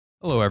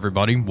Hello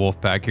everybody,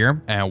 Wolfpack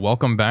here, and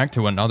welcome back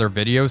to another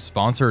video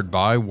sponsored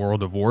by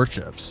World of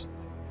Warships.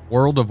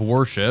 World of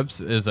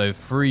Warships is a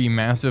free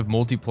massive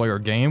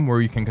multiplayer game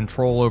where you can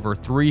control over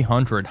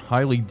 300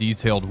 highly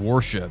detailed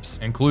warships,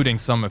 including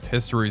some of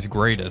history's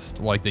greatest,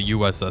 like the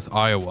USS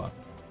Iowa.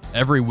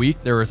 Every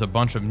week there is a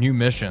bunch of new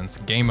missions,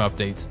 game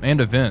updates,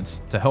 and events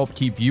to help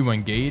keep you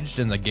engaged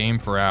in the game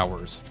for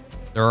hours.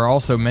 There are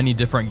also many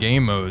different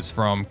game modes,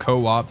 from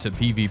co-op to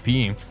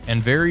PvP,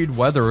 and varied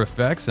weather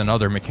effects and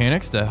other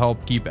mechanics to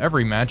help keep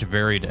every match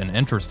varied and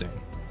interesting.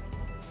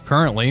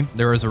 Currently,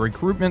 there is a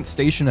recruitment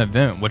station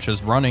event which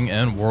is running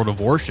in World of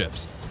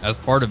Warships. As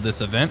part of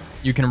this event,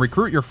 you can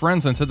recruit your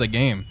friends into the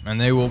game, and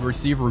they will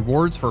receive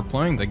rewards for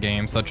playing the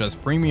game, such as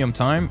premium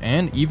time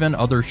and even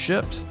other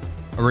ships.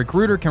 A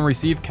recruiter can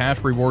receive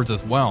cash rewards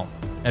as well.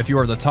 If you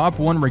are the top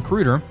 1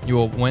 recruiter, you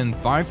will win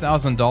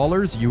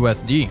 $5,000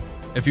 USD.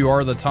 If you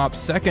are the top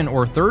 2nd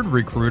or 3rd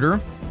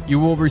recruiter, you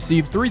will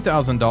receive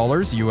 $3,000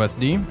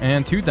 USD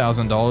and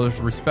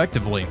 $2,000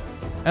 respectively.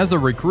 As a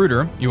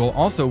recruiter, you will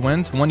also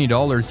win $20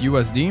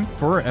 USD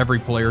for every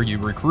player you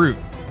recruit.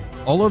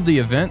 All of the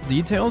event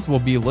details will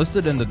be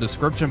listed in the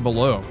description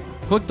below.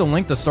 Click the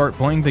link to start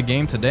playing the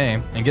game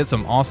today and get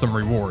some awesome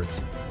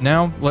rewards.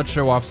 Now, let's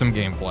show off some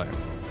gameplay.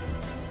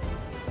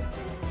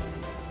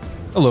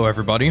 Hello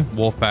everybody,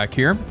 Wolfpack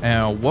here,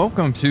 and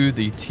welcome to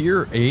the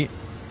Tier 8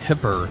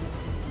 Hipper.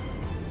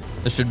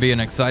 This should be an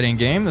exciting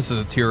game. This is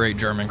a Tier 8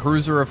 German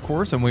cruiser, of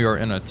course, and we are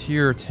in a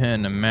Tier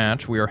 10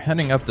 match. We are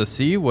heading up to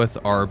sea with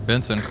our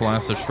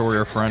Benson-class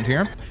destroyer friend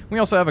here. We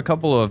also have a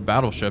couple of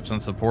battleships in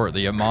support,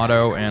 the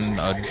Yamato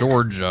and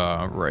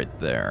Georgia right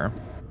there.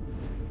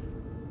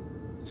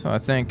 So I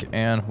think,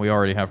 and we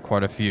already have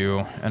quite a few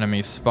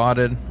enemies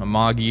spotted. A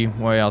Magi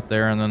way out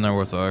there, and then there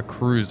was a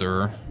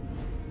cruiser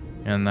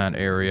in that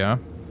area.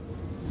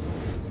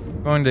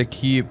 Going to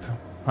keep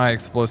high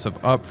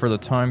explosive up for the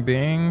time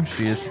being.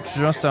 She is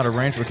just out of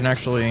range. We can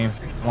actually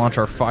launch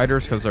our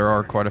fighters because there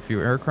are quite a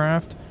few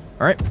aircraft.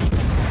 All right,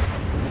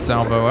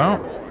 salvo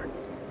out.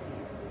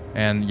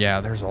 And yeah,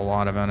 there's a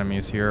lot of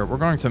enemies here. We're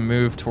going to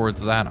move towards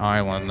that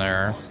island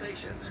there.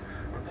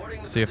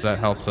 See if that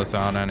helps us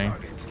out any.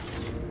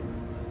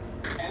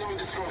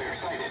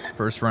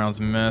 First round's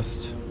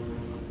missed.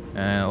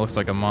 And it looks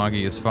like a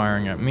Magi is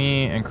firing at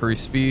me. Increase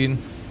speed.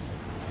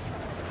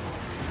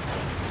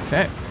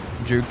 Okay.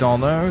 Juked all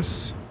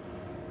those.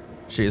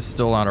 She is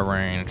still out of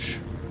range.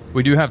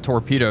 We do have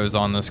torpedoes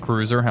on this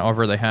cruiser,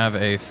 however they have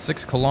a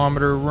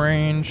 6-kilometer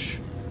range,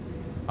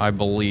 I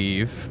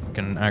believe. We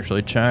can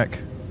actually check.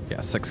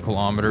 Yeah, 6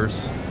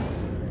 kilometers.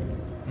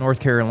 North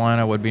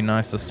Carolina would be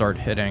nice to start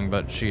hitting,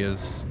 but she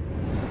is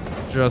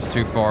just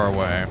too far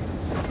away.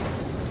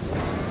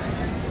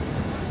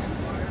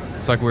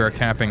 Looks like we are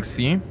capping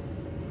C.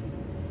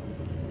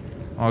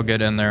 I'll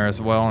get in there as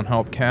well and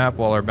help cap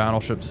while our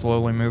battleships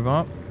slowly move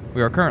up.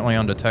 We are currently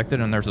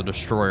undetected, and there's a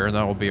destroyer.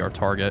 That will be our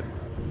target.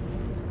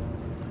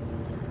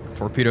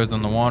 Torpedoes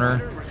in the water.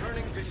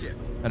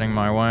 Heading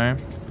my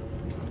way.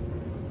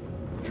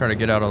 Try to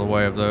get out of the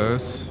way of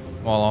those,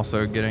 while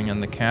also getting in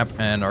the cap,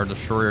 and our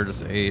destroyer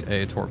just ate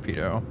a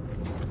torpedo.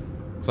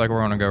 Looks like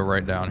we're going to go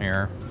right down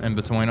here, in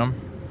between them.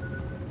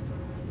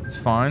 It's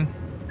fine.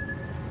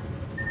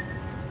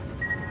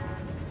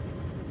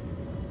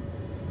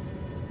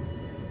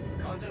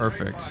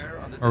 Perfect.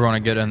 We're going to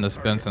get in this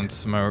Benson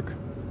smoke.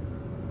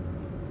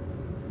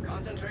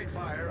 Concentrate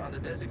fire on the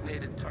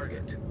designated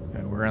target.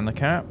 Okay, we're in the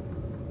cap.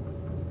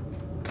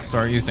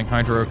 Start using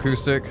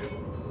hydroacoustic.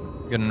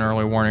 Get an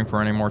early warning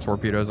for any more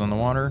torpedoes in the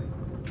water.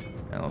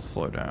 And let's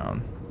slow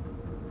down.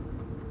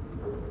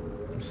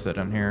 Let's sit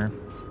in here.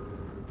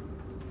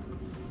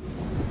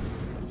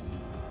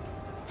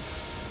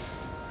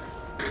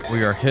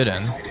 We are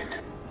hidden.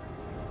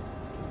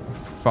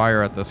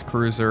 Fire at this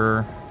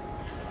cruiser.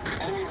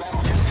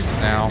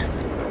 Now.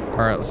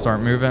 Alright, let's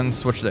start moving.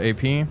 Switch to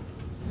AP.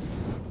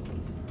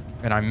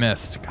 And I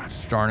missed.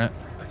 Gosh darn it.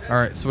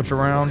 Alright, switch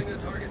around.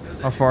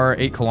 How far?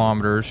 8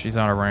 kilometers. She's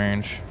out of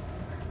range.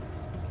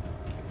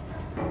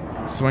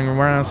 Swing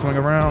around, swing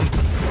around.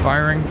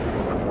 Firing.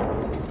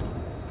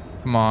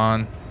 Come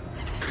on.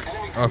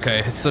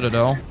 Okay, hit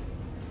Citadel.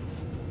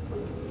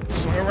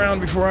 Swing around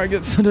before I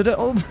get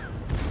Citadel'd.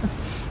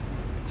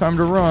 Time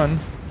to run.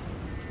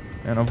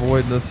 And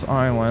avoid this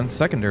island.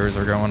 Secondaries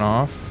are going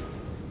off.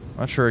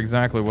 Not sure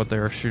exactly what they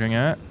are shooting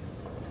at.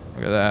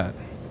 Look at that.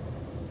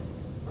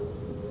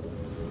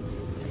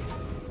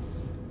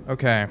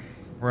 Okay,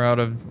 we're out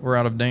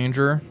of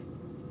danger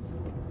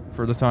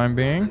for the time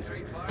being.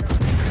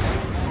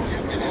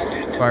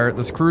 Fire at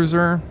this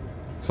cruiser.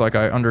 Looks like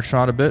I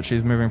undershot a bit.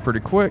 She's moving pretty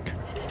quick.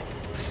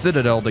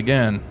 Citadel'd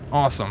again.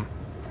 Awesome.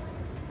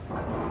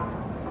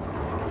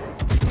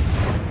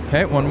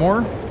 Okay, one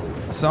more.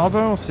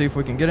 Salvo. See if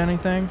we can get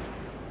anything.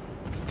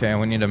 Okay,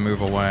 we need to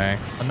move away.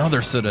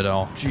 Another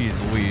Citadel.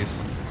 Jeez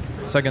Louise.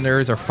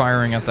 Secondaries are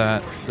firing at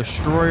that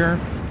destroyer.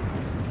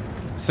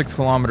 6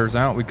 kilometers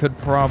out. We could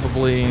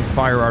probably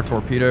fire our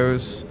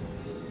torpedoes.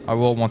 I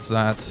will once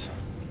that.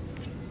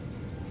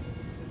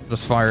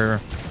 Just fire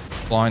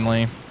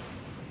blindly.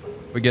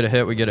 We get a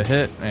hit, we get a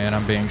hit, and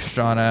I'm being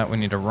shot at. We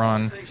need to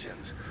run.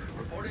 Stations.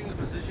 Reporting the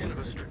position of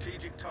a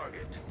strategic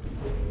target.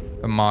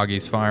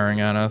 Amagi's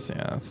firing at us.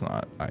 Yeah, that's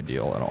not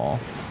ideal at all.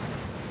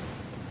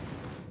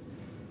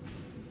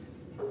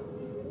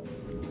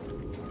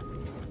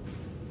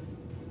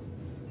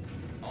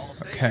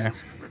 Okay.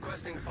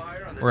 Requesting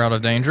fire on the We're out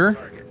of danger.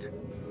 target.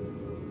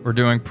 We're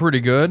doing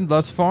pretty good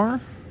thus far.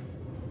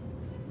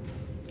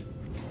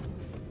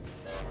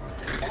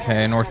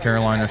 Okay, North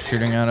Carolina's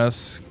shooting at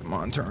us. Come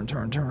on, turn,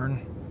 turn,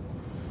 turn.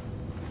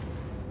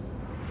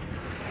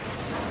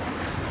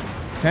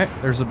 Okay,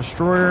 there's a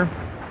destroyer.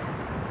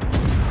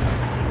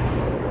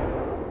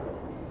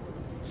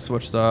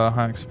 Switch to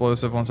high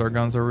explosive once our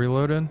guns are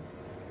reloaded.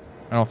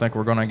 I don't think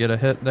we're gonna get a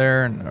hit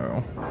there.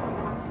 No.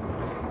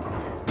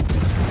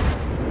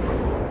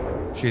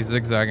 She's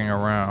zigzagging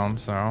around,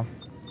 so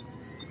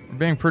we're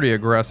being pretty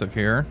aggressive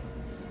here.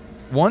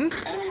 One?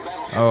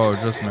 Oh,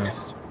 just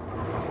missed.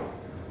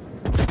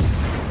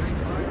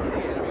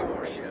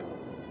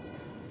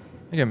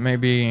 I think it may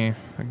be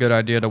a good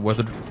idea to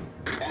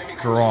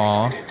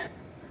withdraw.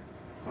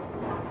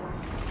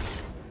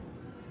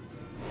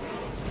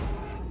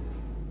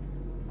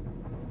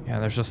 Yeah,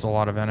 there's just a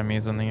lot of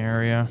enemies in the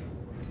area.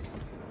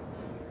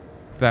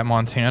 That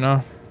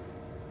Montana.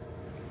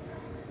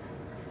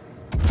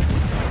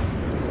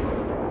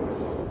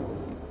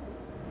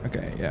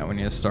 Okay, yeah, we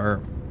need to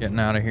start getting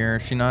out of here.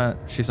 She's not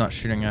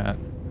shooting at...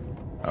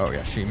 Oh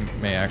yeah, she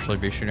may actually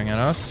be shooting at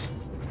us.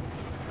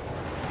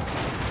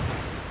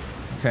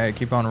 Okay,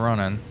 keep on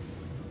running.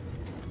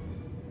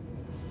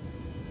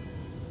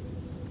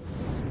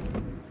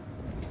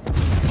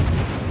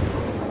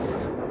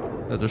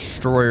 The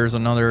destroyer's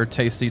another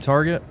tasty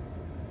target.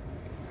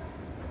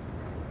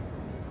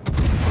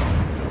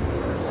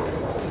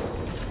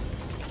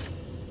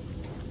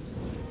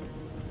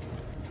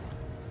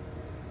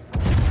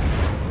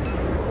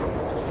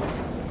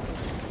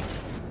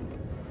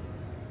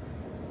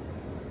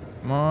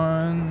 Come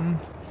on.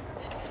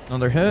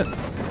 Another hit.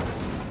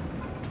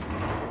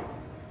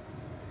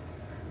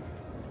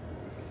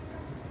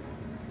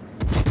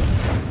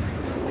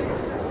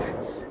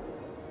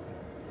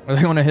 Are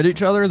they going to hit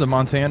each other, the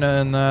Montana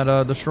and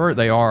that destroyer?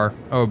 They are.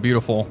 Oh,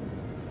 beautiful.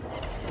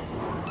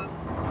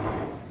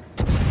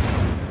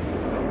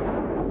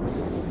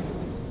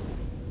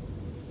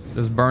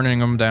 Just burning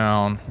them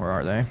down. Where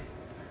are they?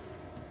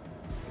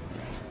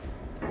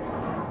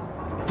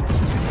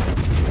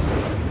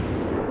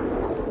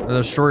 The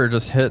destroyer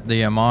just hit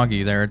the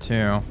Amagi there,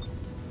 too.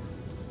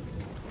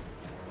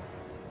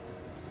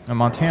 And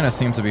Montana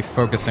seems to be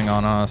focusing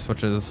on us,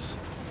 which is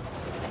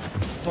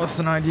less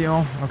than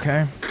ideal.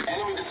 Okay.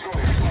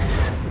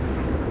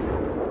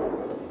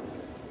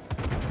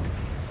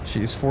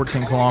 She's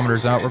 14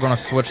 kilometers out. We're going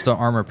to switch to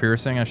armor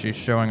piercing as she's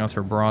showing us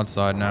her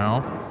broadside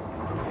now.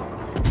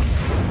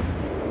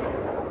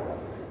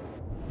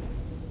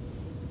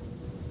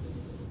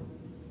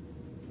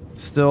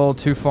 Still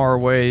too far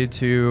away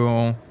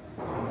to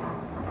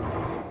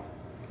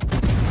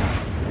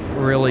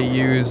really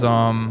use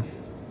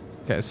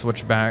okay,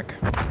 switch back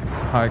to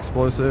high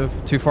explosive.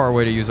 Too far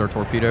away to use our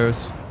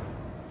torpedoes.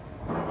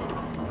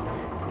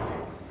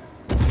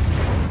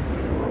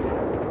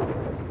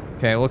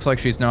 Okay, it looks like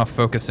she's now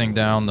focusing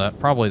down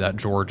probably that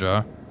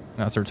Georgia.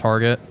 That's her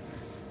target.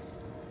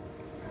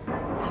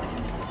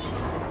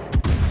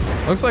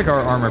 Looks like our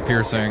armor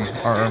piercing,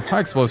 our high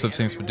explosive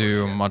seems to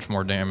do much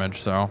more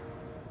damage, so.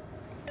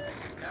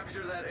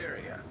 Capture that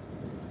area.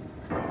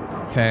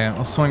 Okay,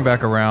 let's swing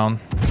back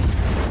around.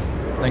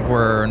 I think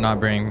we're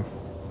not being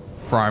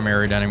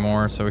primaried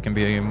anymore, so we can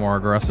be more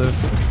aggressive.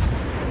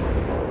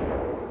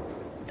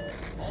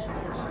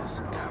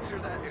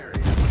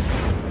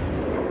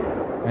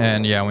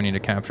 And yeah, we need to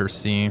capture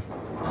C.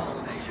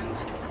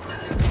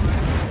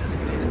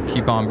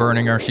 Keep on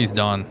burning her. She's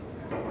done.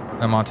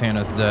 And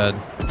Montana's dead.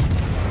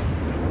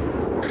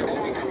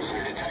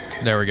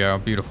 There we go.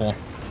 Beautiful.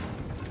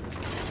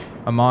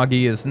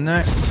 Amagi is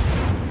next.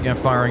 Again,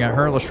 firing at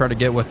her. Let's try to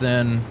get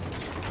within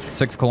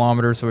 6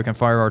 kilometers so we can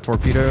fire our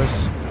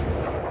torpedoes.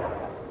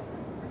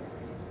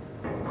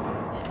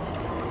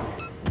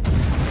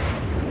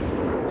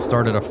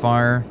 Started a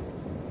fire.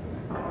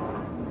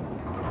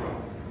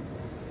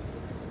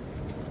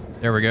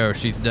 There we go,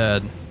 she's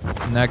dead.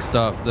 Next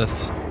up,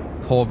 this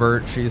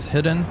Colbert, she's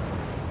hidden.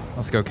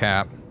 Let's go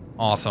cap.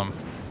 Awesome.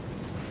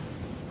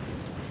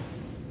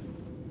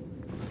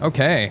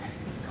 Okay.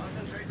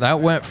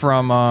 That went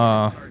from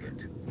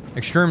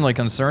extremely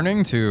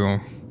concerning to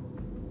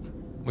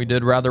we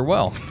did rather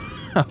well.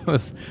 I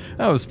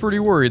was pretty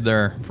worried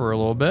there for a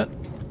little bit.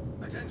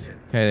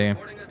 Okay,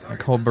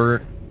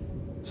 Colbert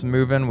is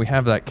moving. We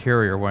have that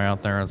carrier way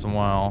out there as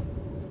well.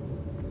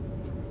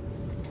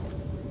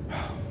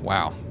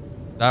 Wow.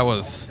 That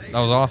was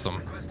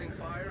awesome.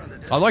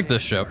 I like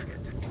this ship.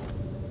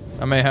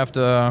 I may have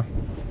to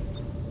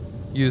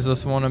use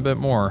this one a bit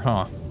more,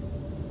 huh?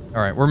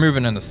 All right, we're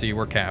moving into sea.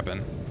 We're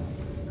capping.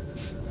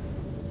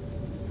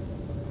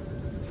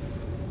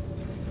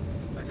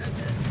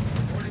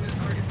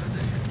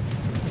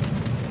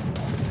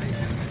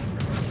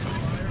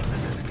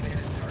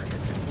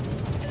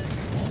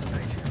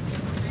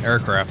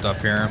 aircraft up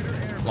here.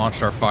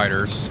 Launched our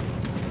fighters.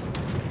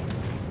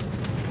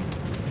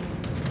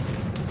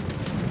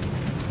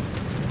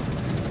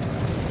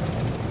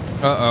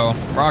 Uh-oh,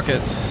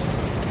 rockets.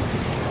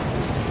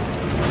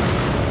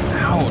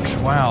 Ouch,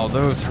 wow,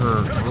 those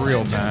hurt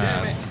real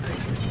bad.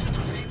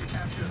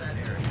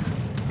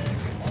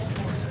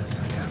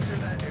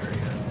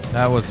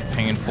 That was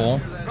painful.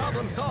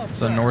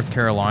 It's a North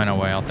Carolina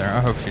way out there.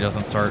 I hope she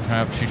doesn't start.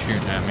 Oh, she's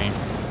shooting at me.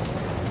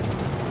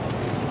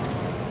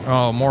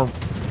 Oh, more.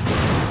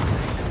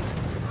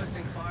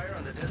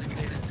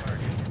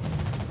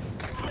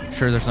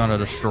 Sure there's not a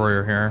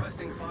destroyer here.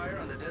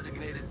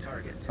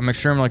 I'm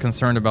extremely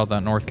concerned about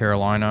that North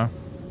Carolina,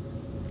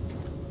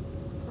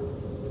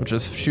 which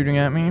is shooting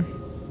at me.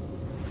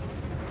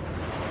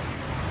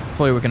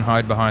 Hopefully we can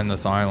hide behind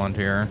this island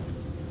here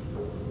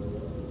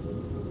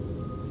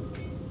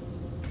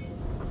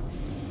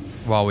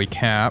while we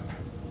cap.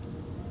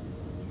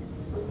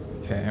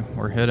 Okay,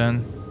 we're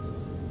hidden.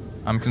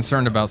 I'm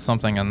concerned about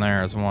something in there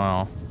as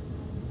well.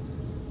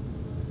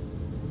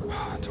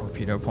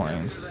 Torpedo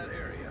planes.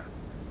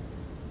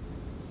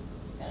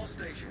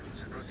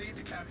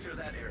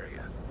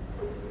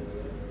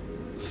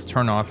 Let's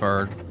turn off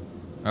our...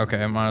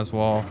 Okay, might as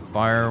well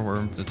fire.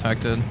 We're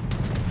detected.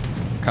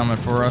 Coming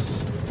for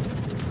us.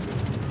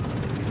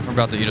 We're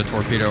about to eat a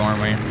torpedo,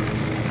 aren't we?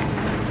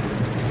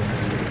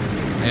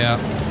 Yeah,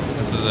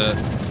 this is it.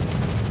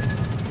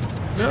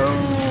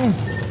 No!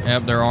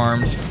 Yep, they're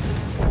armed.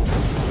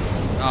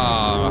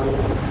 Ah.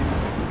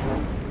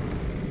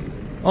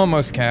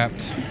 Almost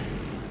capped.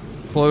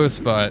 Close,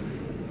 but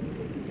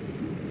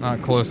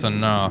not close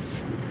enough.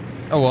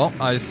 Oh well,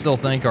 I still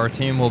think our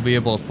team will be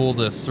able to pull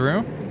this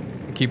through.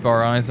 Keep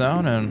our eyes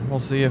out, and we'll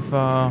see if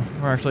we're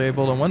actually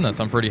able to win this.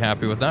 I'm pretty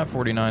happy with that.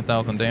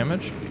 49,000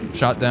 damage.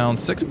 Shot down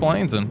 6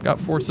 planes and got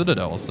 4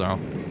 citadels, so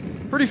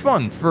pretty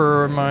fun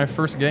for my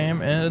first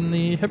game in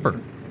the Hipper.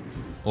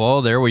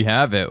 Well, there we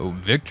have it.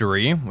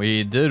 Victory.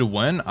 We did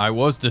win. I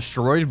was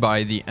destroyed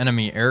by the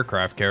enemy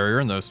aircraft carrier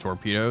and those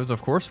torpedoes.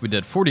 Of course, we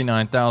did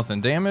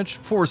 49,000 damage,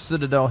 4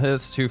 citadel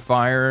hits, 2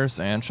 fires,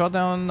 and shot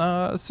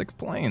down 6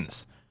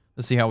 planes.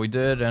 Let's see how we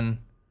did in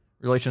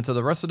relation to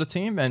the rest of the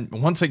team. And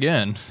once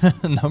again,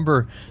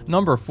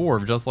 number 4,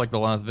 just like the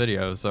last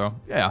video. So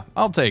yeah,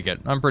 I'll take it.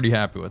 I'm pretty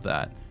happy with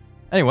that.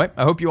 Anyway,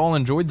 I hope you all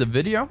enjoyed the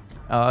video.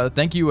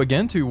 Thank you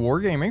again to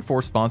Wargaming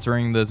for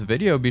sponsoring this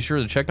video. Be sure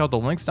to check out the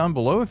links down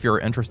below if you're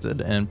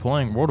interested in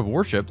playing World of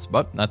Warships.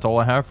 But that's all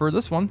I have for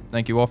this one.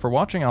 Thank you all for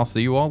watching. I'll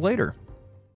see you all later.